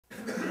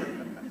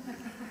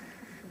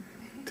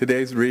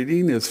Today's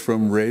reading is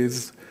from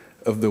Rays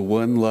of the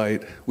One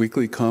Light,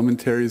 Weekly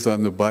Commentaries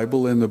on the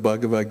Bible and the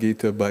Bhagavad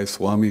Gita by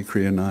Swami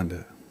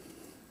Kriyananda.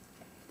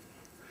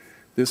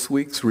 This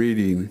week's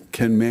reading,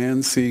 Can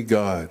Man See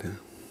God?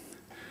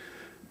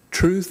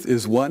 Truth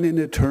is one and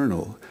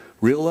eternal.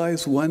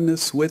 Realize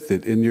oneness with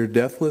it in your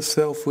deathless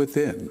self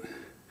within.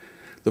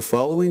 The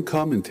following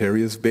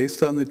commentary is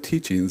based on the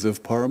teachings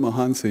of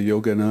Paramahansa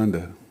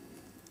Yogananda.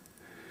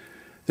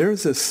 There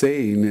is a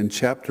saying in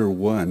chapter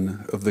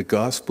 1 of the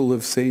Gospel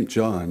of St.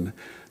 John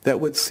that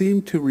would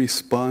seem to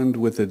respond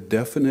with a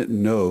definite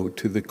no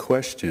to the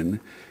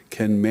question,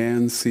 can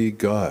man see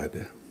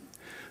God?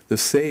 The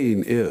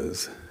saying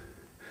is,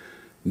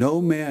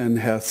 no man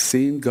hath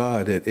seen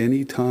God at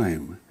any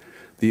time.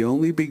 The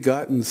only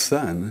begotten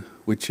Son,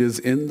 which is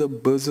in the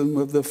bosom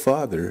of the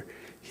Father,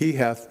 he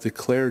hath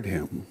declared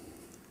him.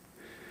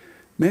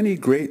 Many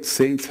great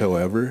saints,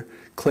 however,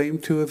 claim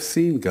to have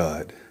seen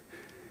God.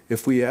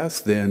 If we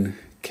ask then,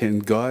 can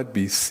God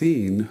be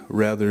seen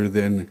rather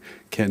than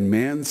can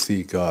man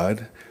see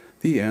God,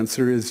 the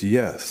answer is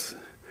yes.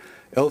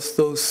 Else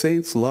those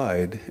saints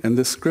lied, and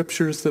the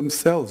scriptures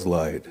themselves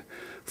lied.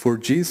 For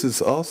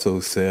Jesus also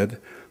said,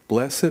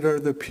 blessed are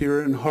the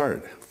pure in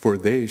heart, for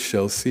they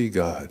shall see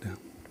God.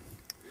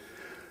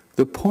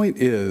 The point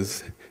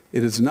is,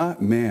 it is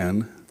not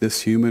man,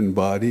 this human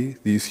body,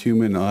 these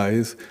human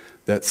eyes,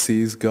 that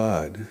sees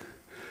God.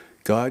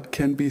 God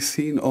can be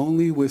seen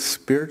only with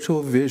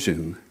spiritual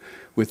vision,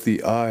 with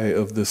the eye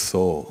of the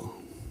soul.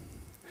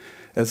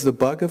 As the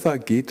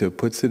Bhagavad Gita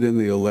puts it in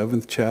the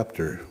 11th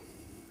chapter,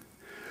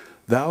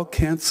 thou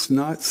canst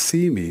not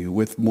see me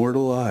with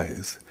mortal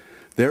eyes,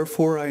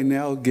 therefore I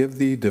now give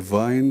thee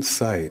divine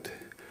sight.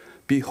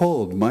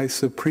 Behold my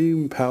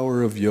supreme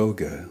power of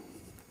yoga.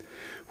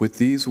 With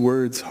these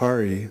words,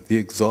 Hari, the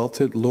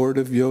exalted Lord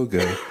of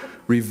Yoga,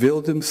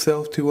 revealed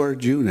himself to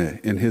Arjuna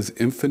in his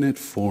infinite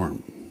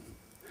form.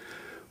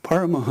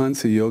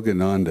 Paramahansa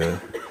Yogananda,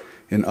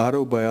 in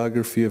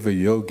Autobiography of a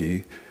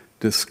Yogi,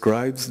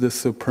 describes the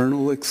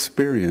supernal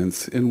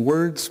experience in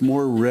words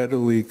more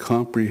readily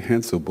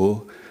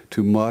comprehensible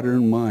to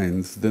modern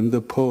minds than the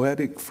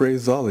poetic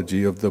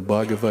phraseology of the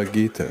Bhagavad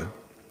Gita.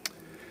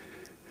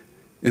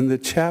 In the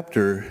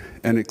chapter,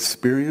 An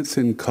Experience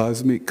in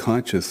Cosmic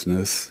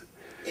Consciousness,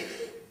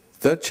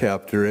 the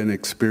chapter, An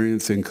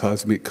Experience in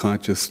Cosmic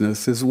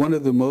Consciousness, is one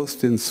of the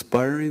most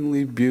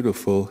inspiringly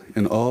beautiful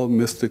in all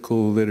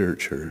mystical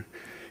literature.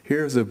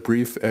 Here's a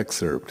brief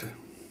excerpt.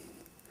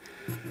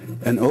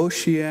 An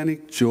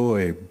oceanic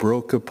joy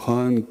broke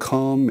upon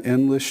calm,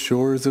 endless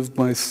shores of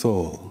my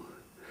soul.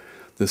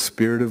 The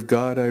Spirit of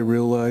God, I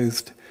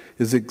realized,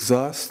 is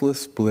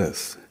exhaustless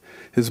bliss.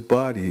 His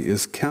body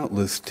is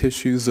countless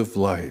tissues of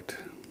light.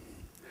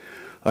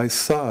 I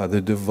saw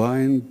the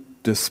divine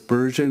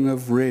dispersion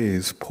of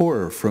rays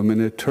pour from an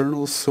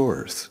eternal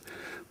source,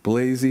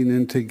 blazing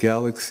into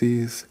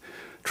galaxies,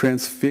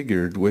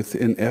 transfigured with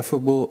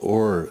ineffable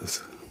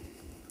auras.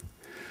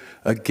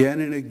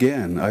 Again and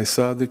again I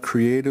saw the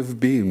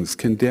creative beams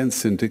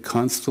condense into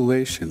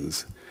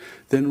constellations,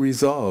 then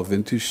resolve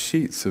into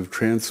sheets of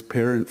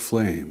transparent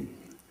flame.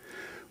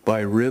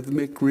 By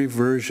rhythmic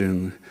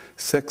reversion,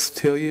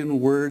 sextillion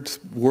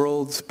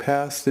worlds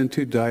passed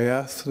into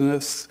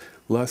diaphanous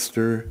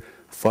luster.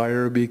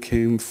 Fire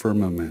became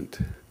firmament.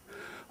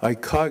 I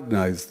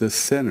cognized the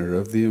center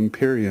of the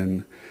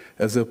Empyrean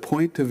as a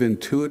point of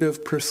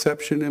intuitive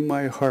perception in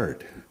my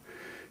heart.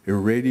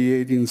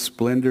 Irradiating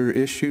splendor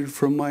issued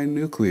from my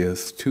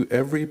nucleus to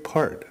every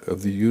part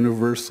of the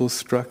universal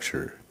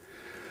structure.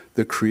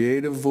 The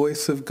creative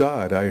voice of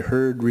God I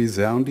heard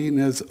resounding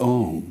as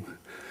Om,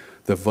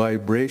 the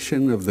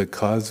vibration of the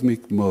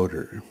cosmic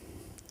motor.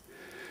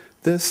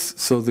 This,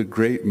 so the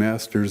great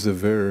masters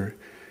aver,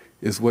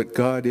 is what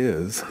God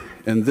is,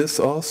 and this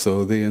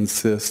also, they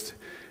insist,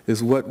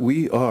 is what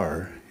we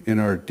are in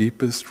our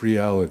deepest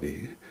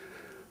reality.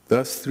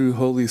 Thus, through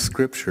Holy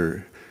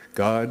Scripture,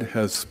 God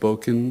has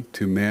spoken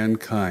to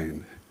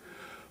mankind.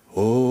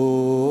 Om,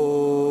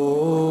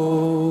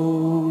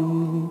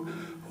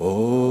 Om,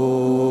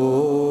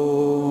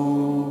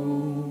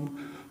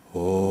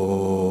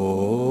 Om.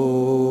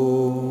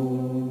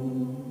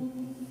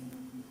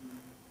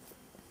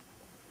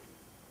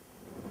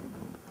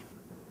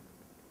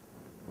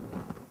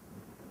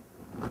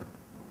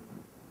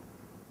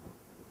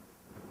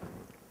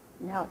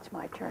 Now it's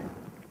my turn.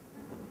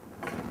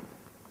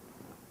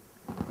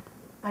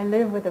 I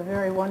live with a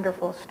very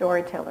wonderful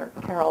storyteller,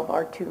 Carol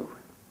Vartu.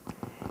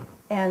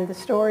 And the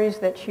stories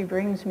that she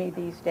brings me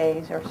these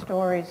days are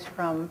stories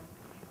from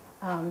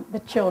the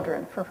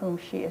children for whom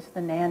she is the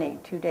nanny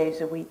 2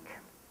 days a week.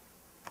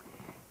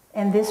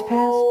 And this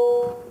past,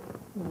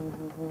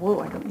 whoa,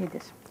 I don't need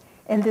this.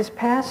 And this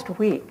past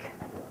week,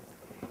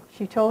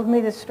 she told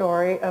me the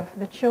story of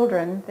the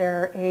children,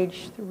 they're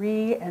age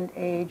 3 and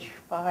age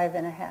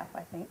 5.5,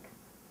 I think,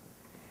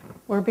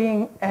 were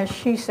being, as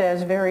she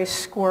says, very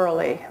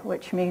squirrely,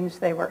 which means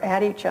they were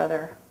at each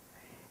other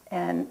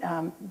and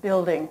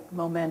building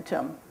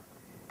momentum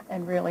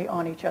and really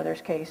on each other's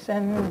case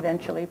and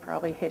eventually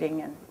probably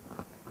hitting and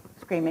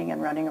screaming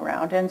and running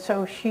around. And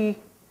so she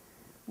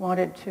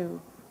wanted to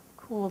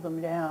cool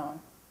them down.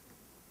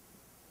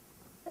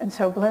 And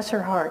so, bless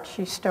her heart,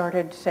 she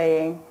started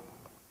saying,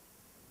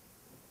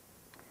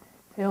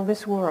 "Fill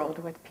this world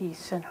with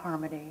peace and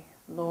harmony.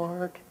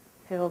 Lord,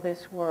 fill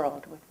this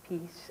world with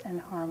peace and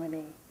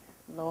harmony.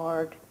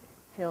 Lord,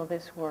 fill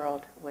this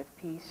world with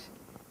peace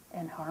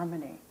and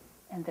harmony."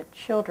 And the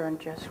children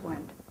just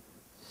went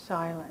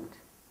silent.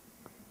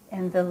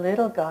 And the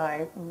little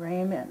guy,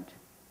 Raymond,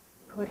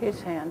 put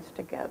his hands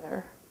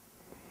together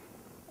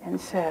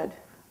and said,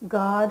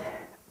 "God,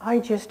 I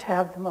just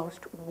have the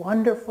most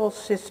wonderful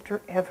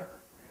sister ever.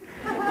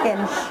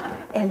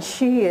 And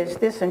she is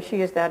this and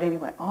she is that." And he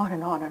went on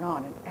and on and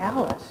on. And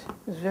Alice,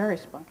 who's very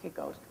spunky,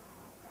 goes,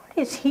 "What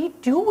is he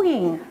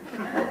doing?"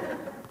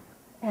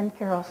 And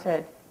Carol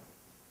said,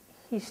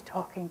 "He's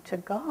talking to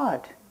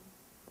God."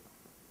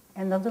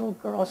 And the little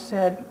girl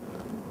said,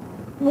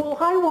 "Well,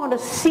 I want to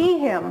see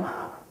him."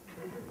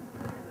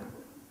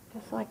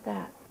 Just like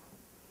that.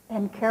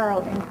 And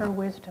Carol, in her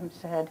wisdom,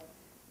 said,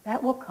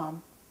 "That will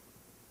come."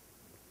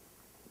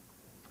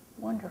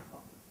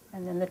 Wonderful.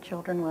 And then the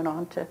children went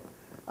on to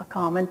a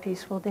calm and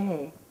peaceful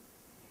day.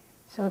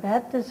 So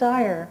that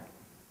desire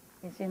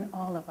is in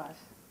all of us.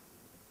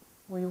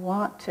 We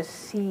want to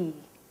see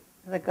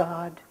the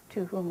God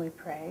to whom we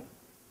pray.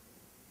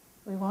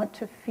 We want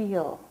to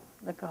feel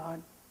the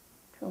God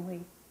to whom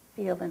we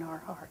feel in our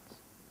hearts.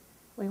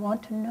 We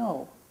want to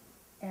know.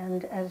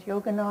 And as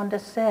Yogananda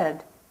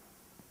said,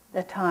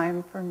 the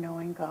time for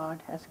knowing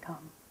God has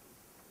come.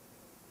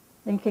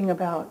 Thinking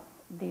about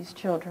these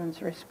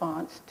children's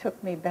response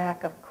took me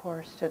back, of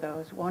course, to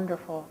those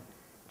wonderful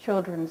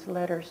children's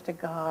letters to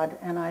God,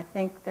 and I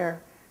think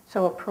they're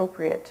so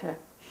appropriate to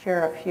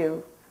share a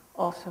few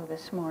also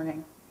this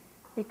morning,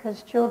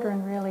 because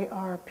children really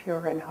are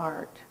pure in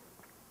heart.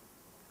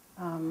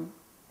 And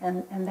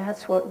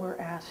that's what we're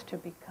asked to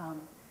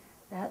become.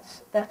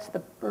 That's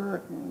the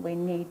burden we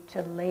need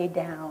to lay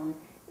down,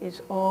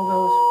 is all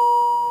those...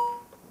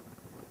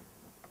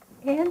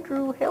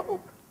 Andrew,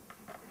 help.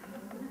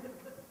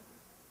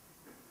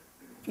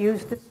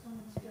 Use this one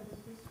instead of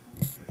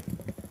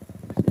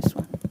this one. This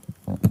one.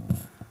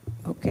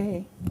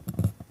 Okay.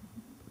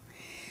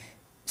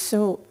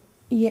 So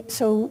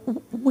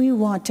we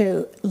want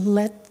to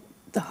let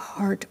the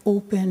heart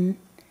open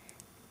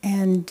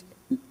and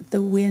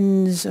the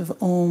winds of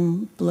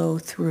Om blow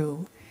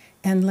through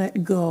and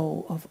let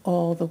go of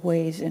all the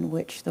ways in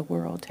which the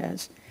world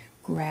has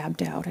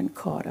grabbed out and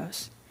caught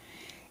us.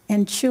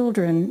 And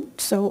children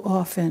so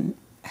often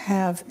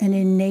have an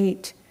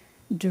innate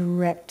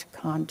direct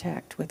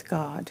contact with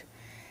God.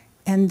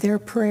 And their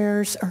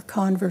prayers are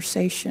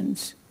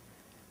conversations,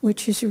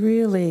 which is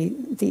really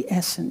the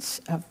essence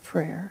of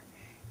prayer.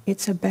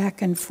 It's a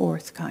back and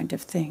forth kind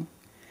of thing.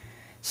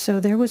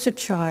 So there was a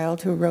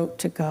child who wrote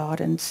to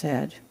God and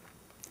said,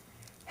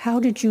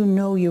 "How did you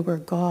know you were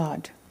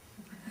God?"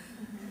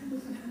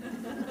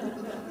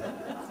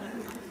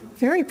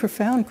 Very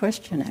profound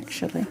question,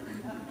 actually.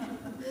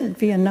 It'd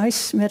be a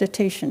nice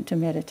meditation to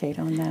meditate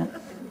on that.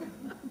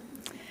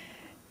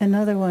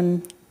 Another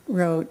one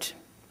wrote,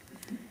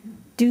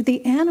 "Do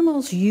the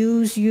animals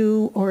use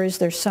you, or is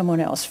there someone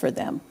else for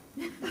them?"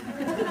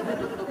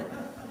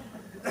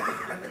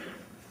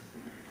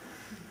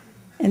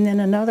 And then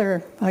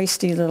another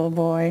feisty little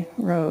boy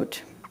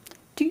wrote,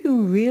 "Do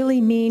you really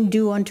mean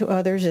do unto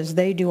others as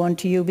they do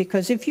unto you?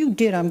 Because if you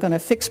did, I'm going to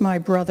fix my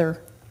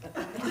brother."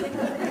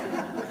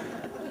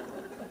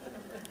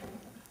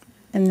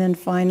 And then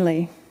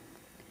finally,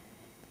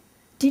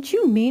 "Did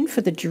you mean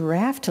for the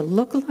giraffe to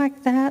look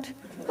like that?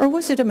 Or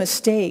was it a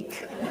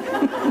mistake?"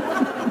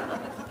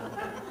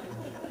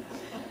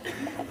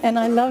 And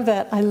I love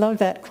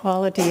that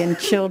quality in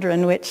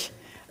children, which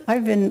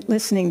I've been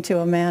listening to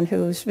a man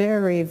who's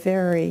very,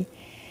 very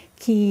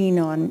keen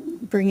on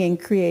bringing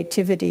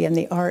creativity and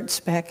the arts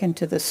back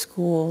into the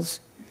schools.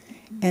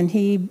 And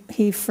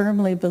he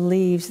firmly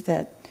believes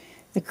that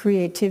the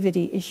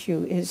creativity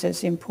issue is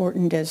as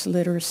important as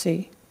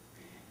literacy,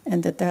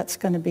 and that's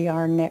going to be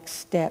our next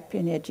step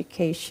in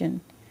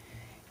education.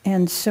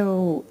 And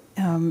so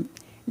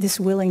this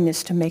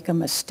willingness to make a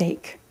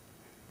mistake,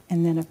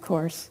 and then, of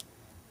course,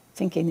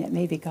 thinking that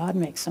maybe God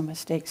makes some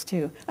mistakes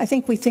too. I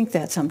think we think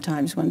that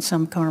sometimes when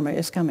some karma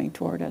is coming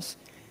toward us,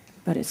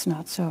 but it's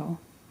not so.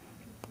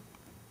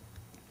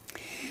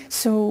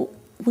 So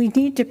we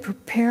need to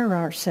prepare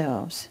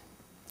ourselves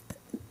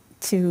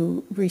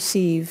to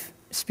receive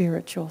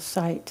spiritual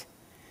sight.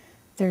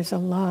 There's a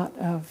lot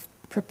of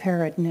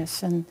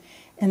preparedness, and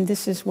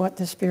this is what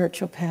the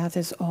spiritual path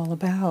is all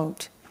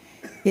about.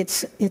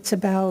 It's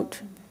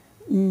about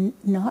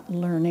not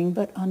learning,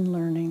 but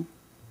unlearning.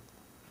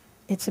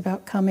 It's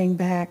about coming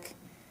back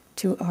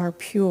to our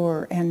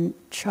pure and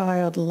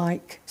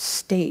childlike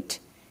state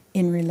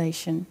in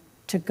relation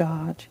to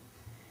God.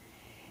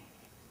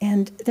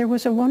 And there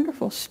was a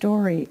wonderful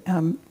story.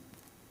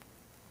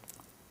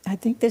 I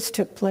think this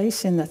took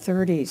place in the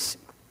 30s.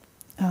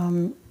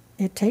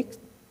 It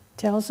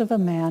tells of a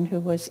man who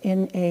was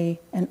in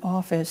an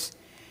office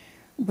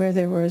where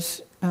there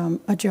was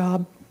a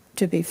job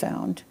to be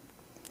found.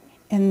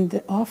 And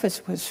the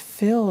office was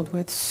filled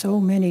with so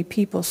many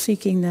people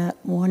seeking that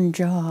one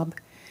job.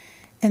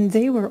 And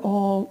they were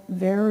all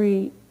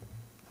they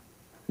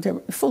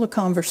were full of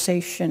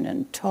conversation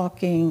and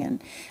talking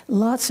and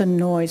lots of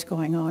noise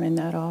going on in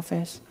that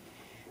office.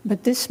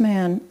 But this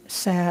man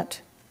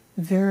sat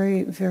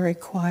very, very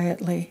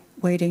quietly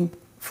waiting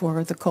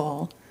for the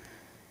call.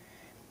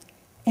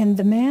 And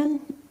the man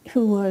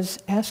who was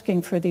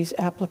asking for these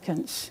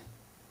applicants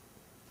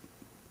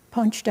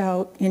punched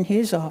out in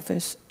his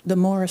office the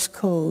Morse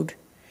code,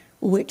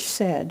 which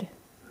said,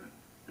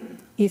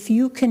 if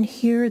you can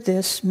hear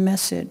this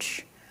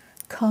message,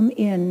 come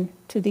in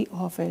to the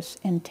office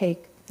and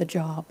take the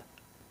job.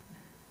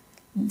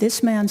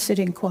 This man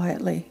sitting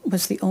quietly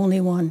was the only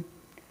one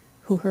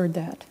who heard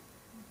that,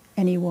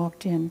 and he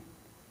walked in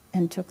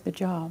and took the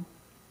job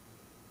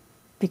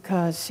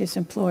because his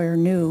employer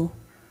knew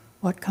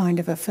what kind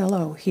of a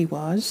fellow he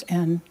was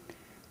and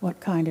what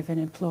kind of an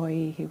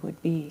employee he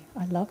would be.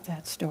 I love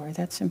that story.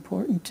 That's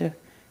important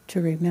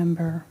to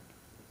remember.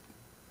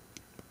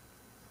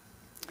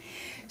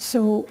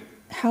 So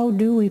how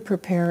do we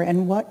prepare,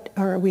 and what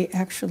are we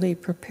actually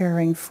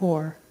preparing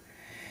for?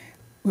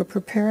 We're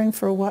preparing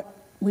for what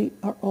we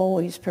are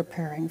always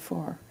preparing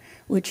for,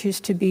 which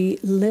is to be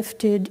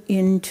lifted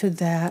into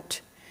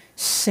that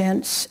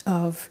sense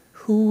of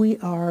who we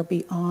are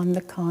beyond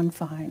the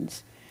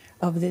confines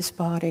of this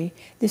body.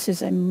 This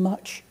is a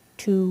much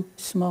too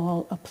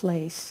small a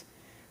place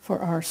for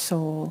our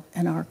soul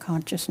and our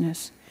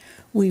consciousness.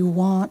 We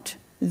want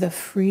the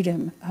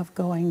freedom of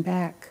going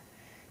back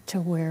to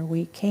where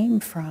we came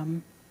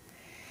from.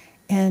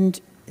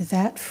 And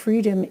that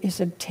freedom is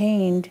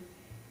obtained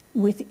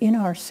within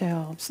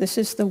ourselves. This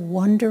is the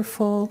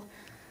wonderful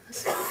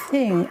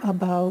thing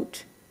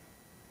about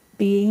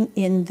being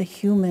in the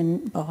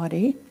human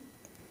body,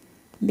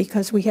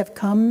 because we have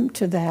come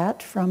to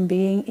that from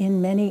being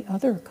in many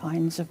other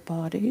kinds of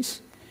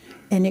bodies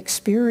and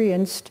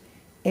experienced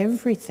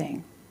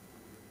everything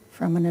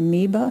from an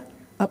amoeba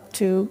up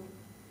to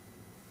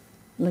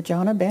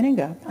Lajana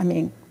Benninga. I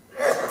mean,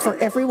 for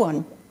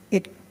everyone,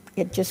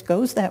 it just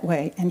goes that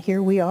way. And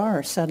here we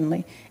are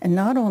suddenly. And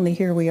not only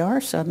here we are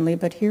suddenly,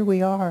 but here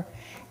we are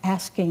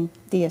asking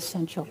the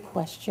essential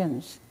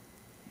questions.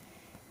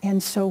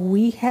 And so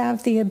we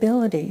have the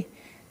ability.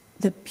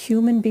 The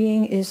human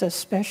being is a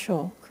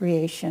special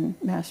creation,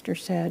 Master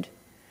said.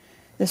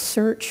 The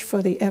search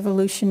for the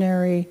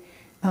evolutionary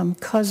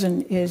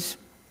cousin is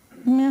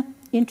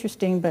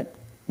interesting, but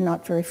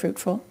not very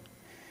fruitful,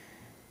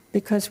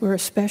 because we're a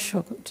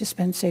special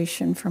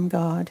dispensation from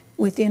God.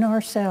 Within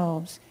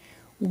ourselves,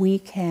 we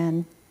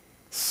can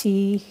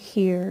see,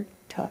 hear,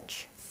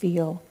 touch,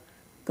 feel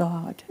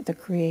God, the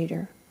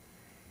Creator,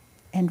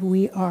 and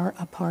we are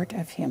a part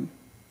of Him.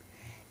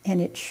 And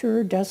it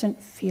sure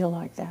doesn't feel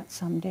like that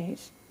some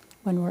days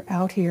when we're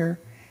out here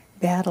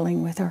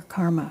battling with our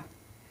karma.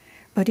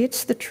 But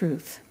it's the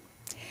truth.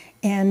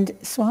 And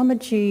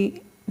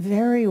Swamiji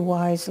very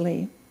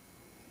wisely,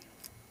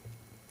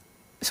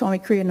 Swami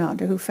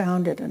Kriyananda, who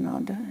founded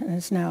Ananda and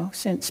is now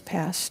since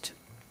passed,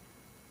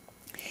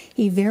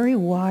 he very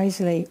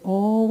wisely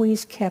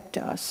always kept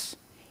us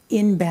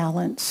in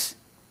balance.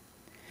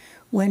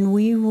 When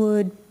we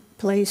would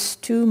place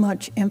too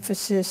much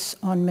emphasis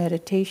on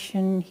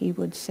meditation, he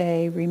would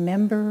say,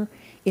 remember,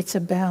 it's a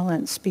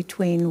balance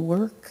between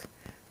work,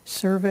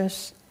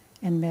 service,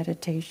 and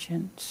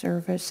meditation,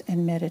 service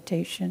and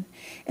meditation.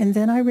 And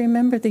then I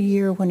remember the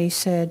year when he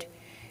said,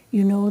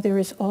 you know, there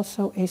is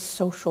also a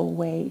social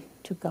way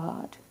to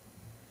God.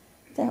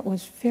 That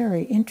was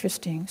very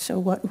interesting. So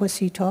what was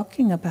he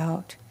talking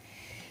about?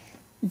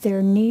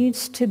 There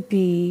needs to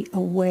be a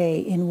way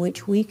in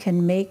which we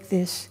can make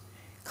this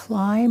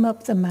climb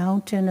up the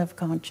mountain of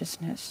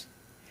consciousness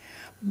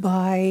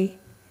by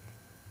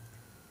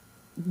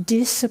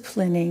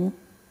disciplining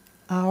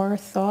our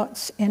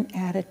thoughts and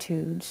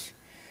attitudes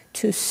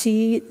to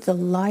see the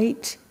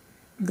light,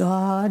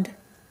 God,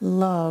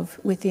 love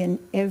within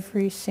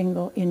every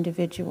single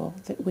individual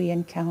that we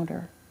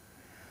encounter.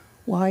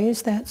 Why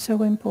is that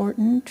so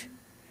important?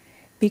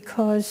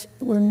 Because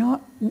we're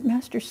not,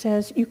 Master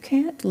says, you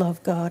can't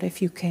love God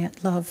if you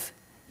can't love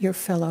your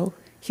fellow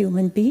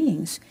human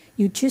beings.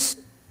 You just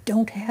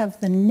don't have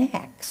the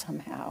knack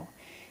somehow.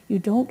 You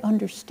don't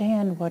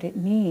understand what it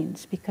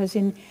means, because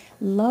in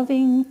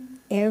loving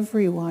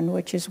everyone,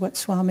 which is what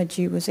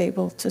Swamiji was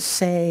able to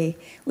say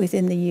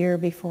within the year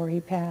before he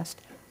passed,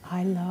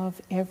 I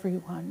love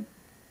everyone.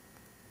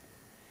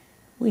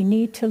 We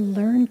need to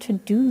learn to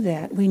do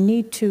that. We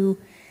need to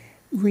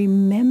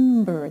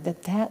remember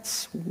that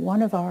that's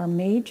one of our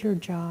major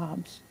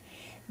jobs,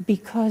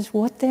 because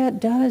what that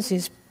does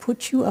is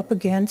put you up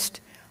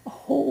against a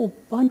whole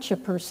bunch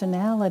of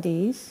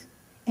personalities,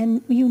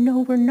 and you know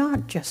we're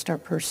not just our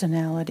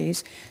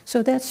personalities,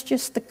 so that's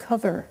just the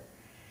cover.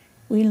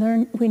 We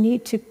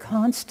need to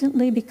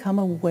constantly become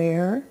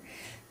aware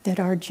that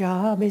our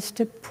job is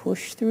to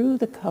push through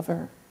the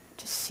cover,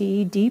 to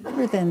see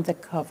deeper than the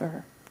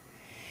cover,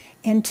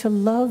 and to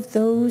love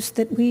those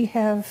that we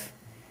have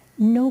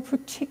no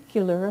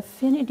particular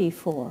affinity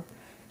for.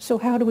 So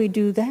how do we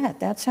do that?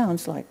 That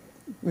sounds like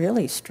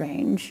really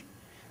strange.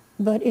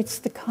 But it's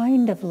the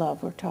kind of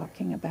love we're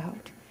talking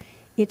about.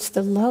 It's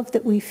the love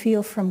that we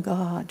feel from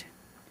God.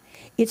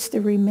 It's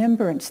the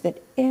remembrance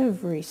that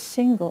every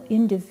single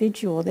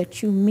individual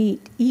that you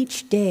meet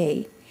each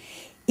day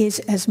is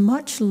as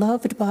much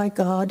loved by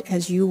God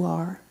as you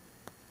are.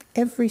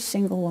 Every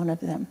single one of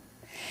them.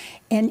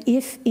 And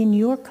if in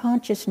your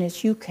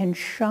consciousness you can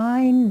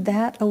shine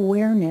that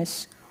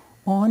awareness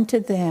onto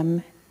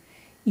them,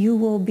 you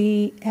will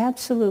be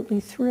absolutely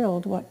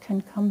thrilled what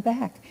can come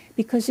back,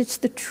 because it's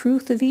the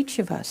truth of each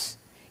of us.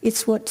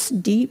 It's what's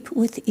deep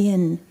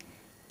within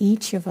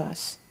each of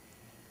us,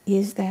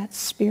 is that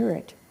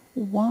spirit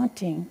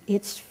wanting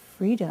its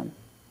freedom.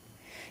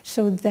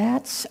 So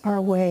that's our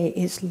way,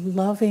 is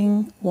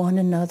loving one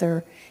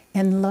another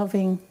and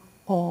loving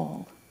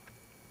all.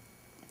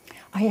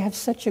 I have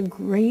such a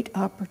great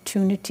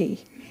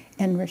opportunity,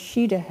 and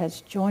Rashida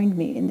has joined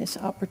me in this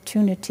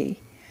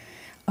opportunity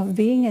of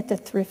being at the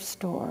thrift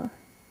store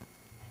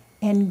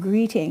and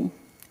greeting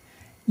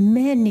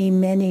many,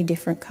 many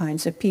different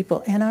kinds of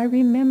people. And I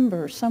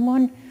remember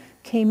someone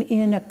came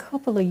in a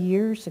couple of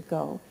years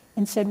ago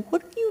and said,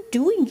 "What are you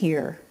doing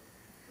here?"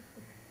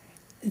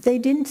 They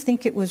didn't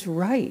think it was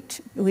right.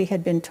 We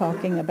had been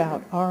talking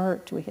about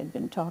art, we had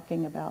been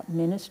talking about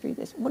ministry.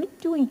 They said, "What are you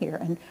doing here?"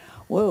 And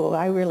whoa,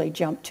 I really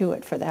jumped to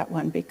it for that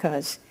one,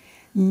 because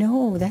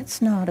no,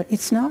 it's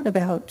not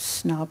about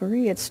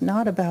snobbery, it's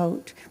not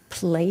about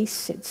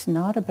place, it's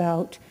not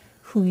about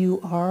who you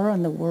are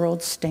on the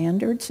world's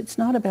standards, it's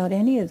not about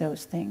any of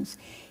those things.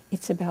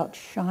 It's about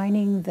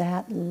shining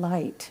that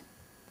light.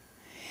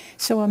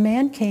 So a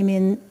man came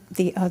in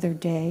the other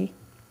day,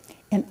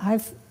 and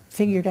I've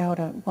figured out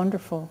a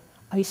wonderful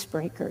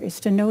icebreaker is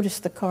to notice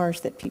the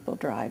cars that people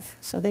drive.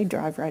 So they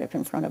drive right up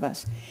in front of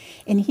us.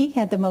 And he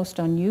had the most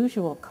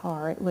unusual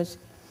car. It was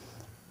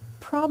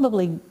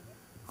probably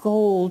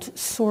gold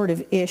sort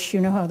of ish. You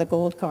know how the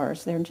gold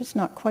cars, they're just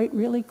not quite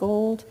really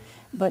gold,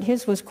 but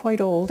his was quite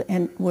old,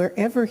 and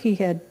wherever he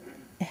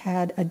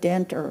had a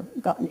dent or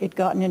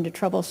gotten into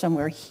trouble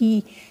somewhere,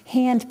 he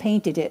hand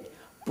painted it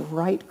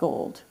bright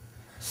gold.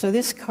 So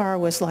this car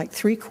was like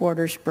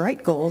 3/4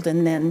 bright gold,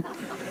 and then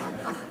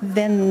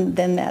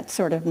that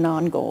sort of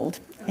non-gold.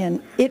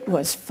 And it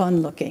was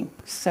fun looking.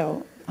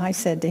 So I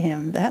said to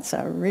him, "That's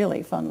a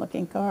really fun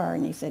looking car."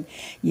 And he said,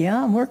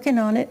 "Yeah, I'm working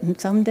on it, and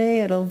someday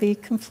it'll be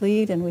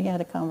complete." And we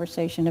had a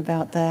conversation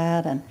about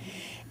that.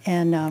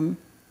 And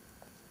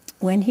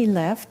when he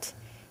left,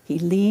 he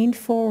leaned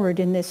forward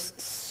in this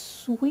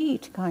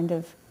sweet kind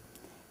of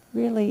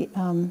really,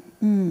 don't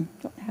know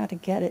how to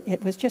get it.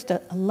 It was just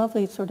a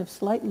lovely sort of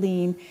slight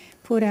lean,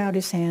 put out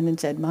his hand and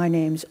said, "My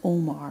name's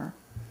Omar."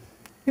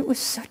 It was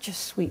such a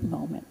sweet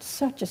moment,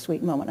 such a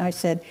sweet moment. I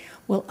said,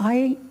 "Well,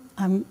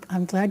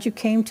 I'm glad you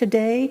came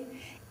today,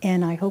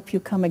 and I hope you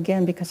come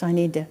again, because I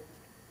need to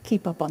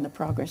keep up on the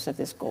progress of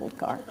this gold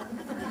car."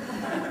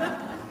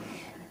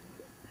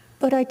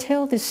 But I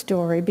tell this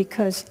story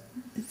because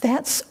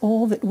that's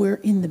all that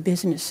we're in the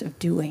business of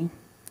doing.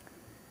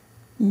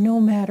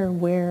 No matter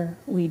where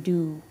we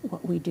do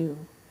what we do,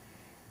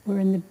 we're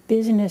in the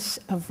business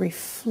of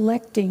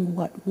reflecting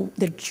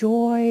the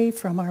joy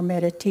from our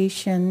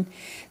meditation,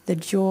 the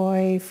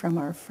joy from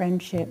our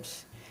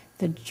friendships,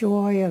 the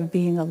joy of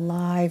being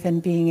alive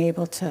and being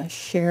able to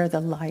share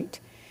the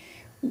light.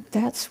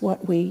 That's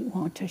what we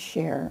want to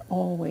share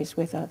always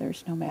with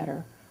others, no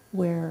matter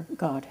where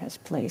God has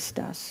placed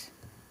us.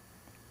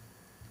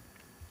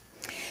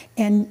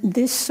 And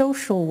this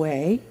social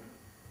way,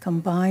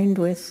 combined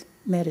with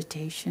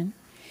meditation,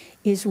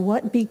 is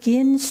what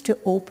begins to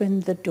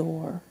open the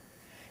door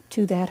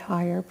to that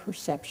higher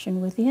perception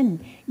within.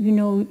 You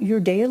know, your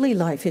daily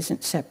life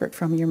isn't separate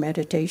from your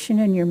meditation,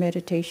 and your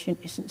meditation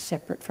isn't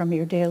separate from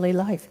your daily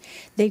life.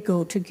 They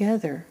go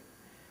together.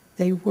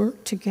 They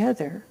work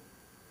together.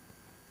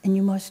 And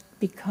you must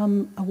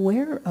become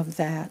aware of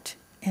that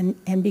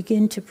and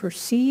begin to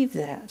perceive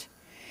that,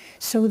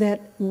 so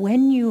that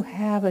when you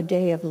have a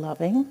day of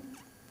loving,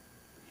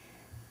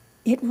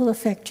 it will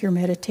affect your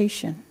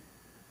meditation.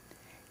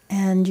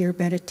 And your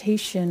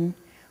meditation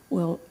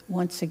will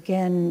once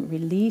again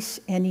release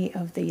any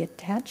of the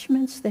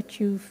attachments that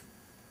you've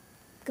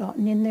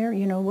gotten in there.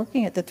 You know,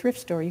 working at the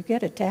thrift store, you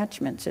get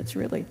attachments. It's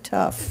really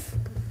tough.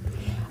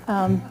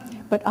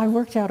 But I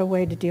worked out a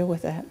way to deal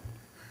with that.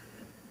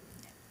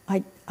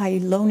 I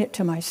loan it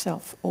to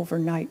myself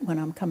overnight when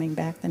I'm coming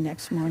back the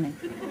next morning.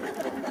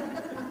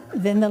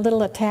 Then the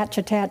little attach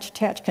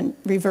can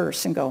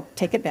reverse and go,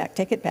 take it back,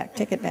 take it back,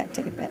 take it back,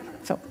 take it back.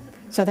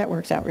 So that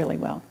works out really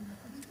well.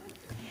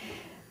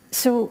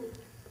 So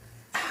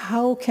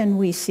how can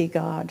we see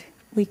God?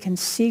 We can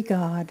see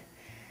God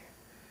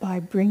by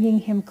bringing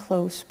him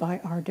close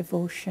by our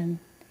devotion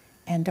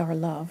and our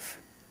love.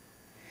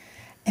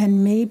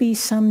 And maybe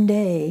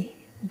someday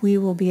we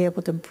will be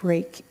able to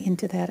break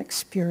into that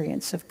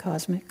experience of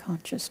cosmic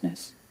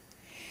consciousness.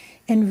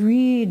 And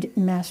read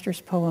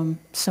Master's poem,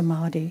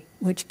 Samadhi,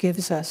 which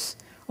gives us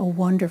a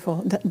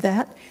wonderful,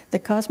 the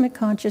Cosmic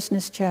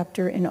Consciousness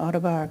chapter in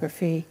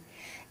Autobiography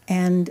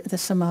and the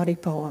Samadhi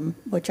poem,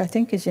 which I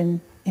think is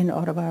in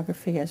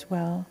autobiography as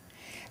well.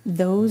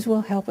 Those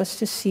will help us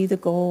to see the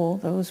goal.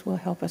 Those will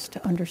help us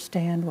to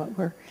understand what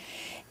we're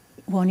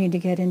wanting to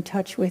get in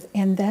touch with.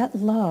 And that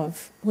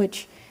love,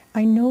 which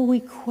I know we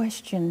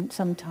question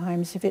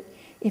sometimes, if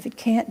it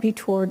can't be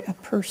toward a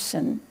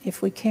person,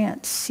 if we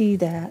can't see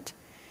that,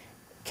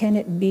 can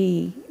it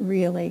be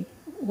really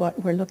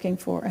what we're looking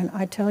for? And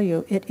I tell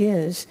you, it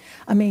is.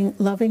 I mean,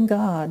 loving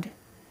God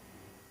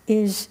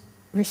is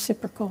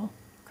reciprocal,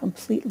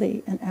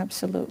 completely and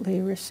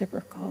absolutely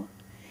reciprocal.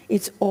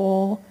 It's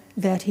all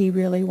that he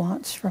really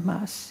wants from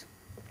us.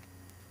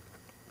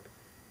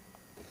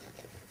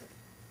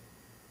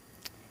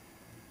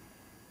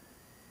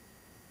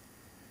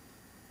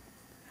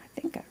 I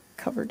think I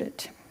covered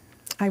it.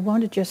 I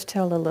want to just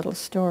tell a little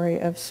story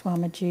of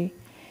Swamiji.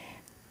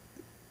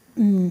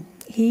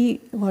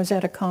 He was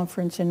at a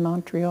conference in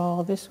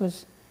Montreal. This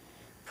was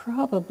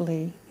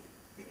probably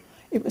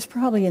in the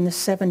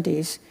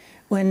 70s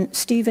when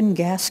Stephen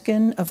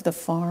Gaskin of The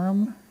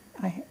Farm,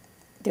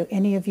 do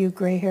any of you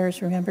gray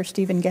hairs remember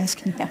Stephen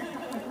Gaskin? Yeah.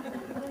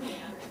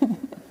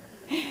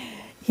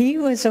 He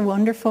was a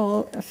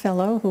wonderful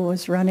fellow who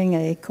was running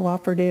a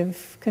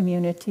cooperative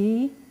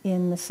community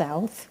in the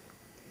South.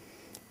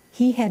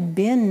 He had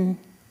been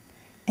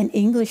an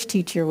English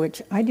teacher,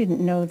 which I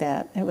didn't know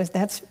that.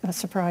 That's a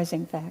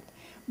surprising fact.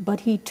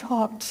 But he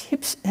talked,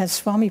 as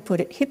Swami put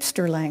it,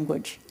 hipster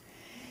language.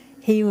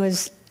 He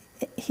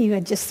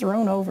had just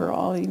thrown over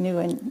all he knew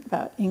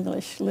about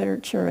English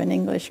literature and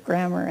English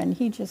grammar, and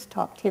he just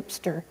talked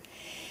hipster.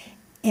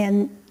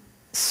 And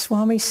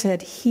Swami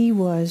said he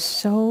was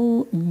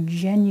so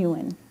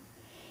genuine.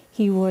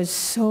 He was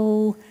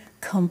so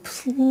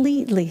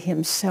completely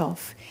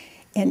himself.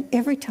 And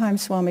every time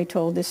Swami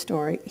told this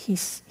story,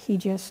 he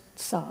just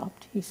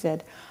sobbed. He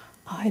said,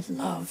 "I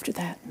loved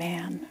that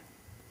man."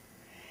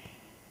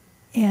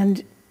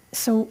 And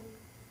so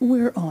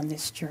we're on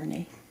this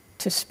journey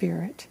to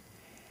spirit,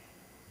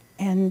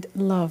 and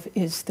love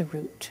is the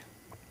root.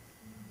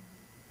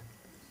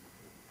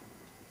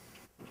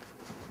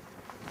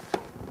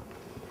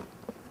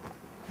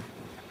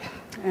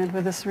 And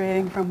with this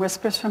reading from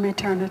Whispers from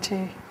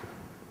Eternity.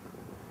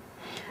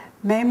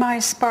 May my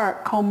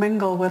spark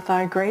commingle with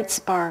thy great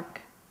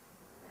spark.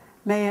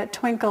 May it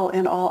twinkle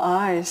in all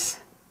eyes.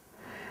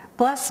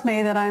 Bless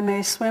me that I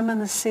may swim in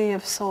the sea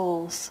of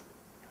souls.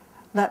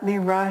 Let me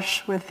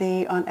rush with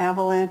thee on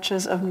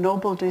avalanches of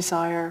noble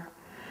desire.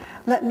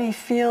 Let me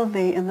feel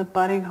thee in the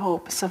budding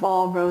hopes of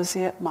all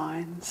roseate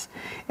minds,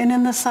 and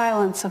in the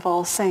silence of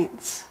all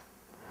saints.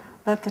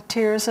 Let the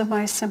tears of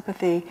my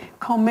sympathy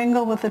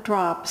commingle with the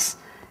drops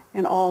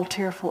in all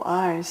tearful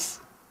eyes.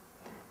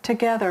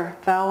 Together,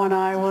 thou and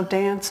I will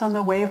dance on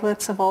the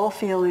wavelets of all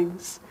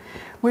feelings.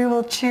 We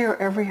will cheer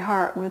every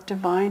heart with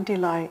divine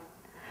delight.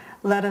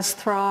 Let us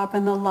throb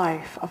in the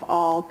life of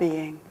all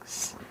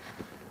beings.